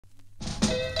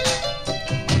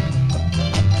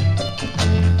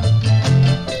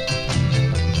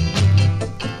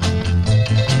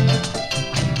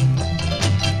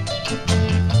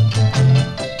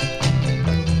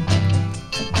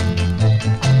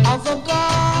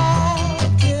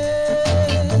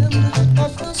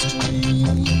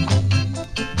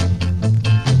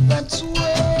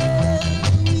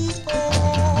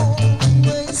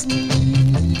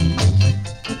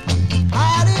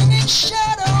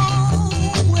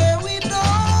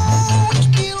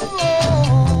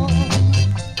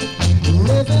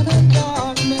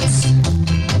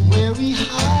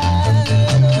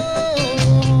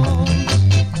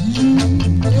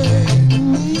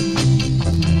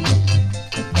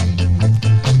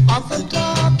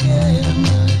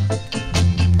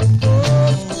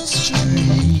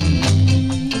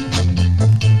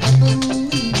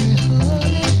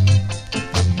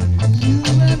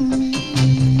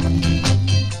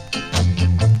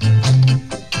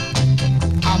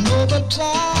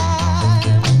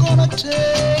time gonna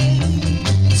take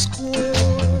its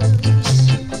course.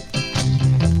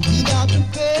 We got to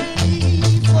pay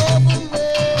for the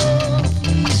love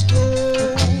we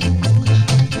stole.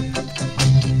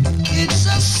 It's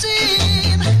a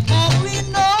sin and we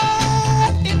know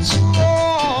it's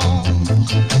wrong.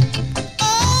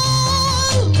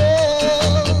 Our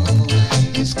love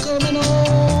is coming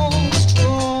on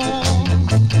strong.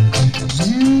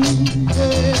 You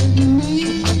and me,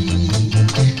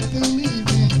 believe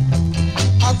me,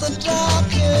 at the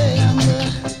dark end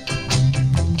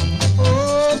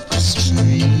of the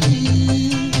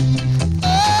street. Oh,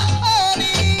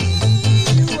 honey,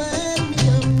 you and me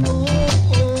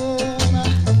alone.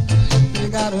 We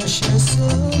gotta share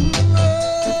some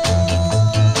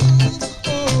love.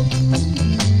 Oh,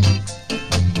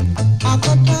 at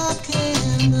the dark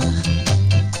end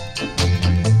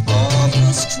of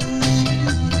the street.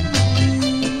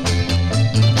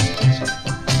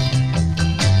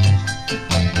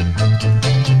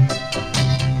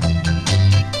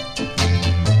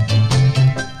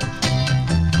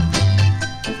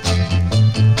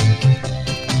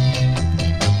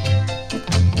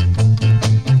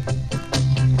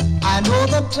 I know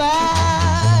the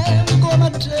time gonna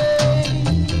take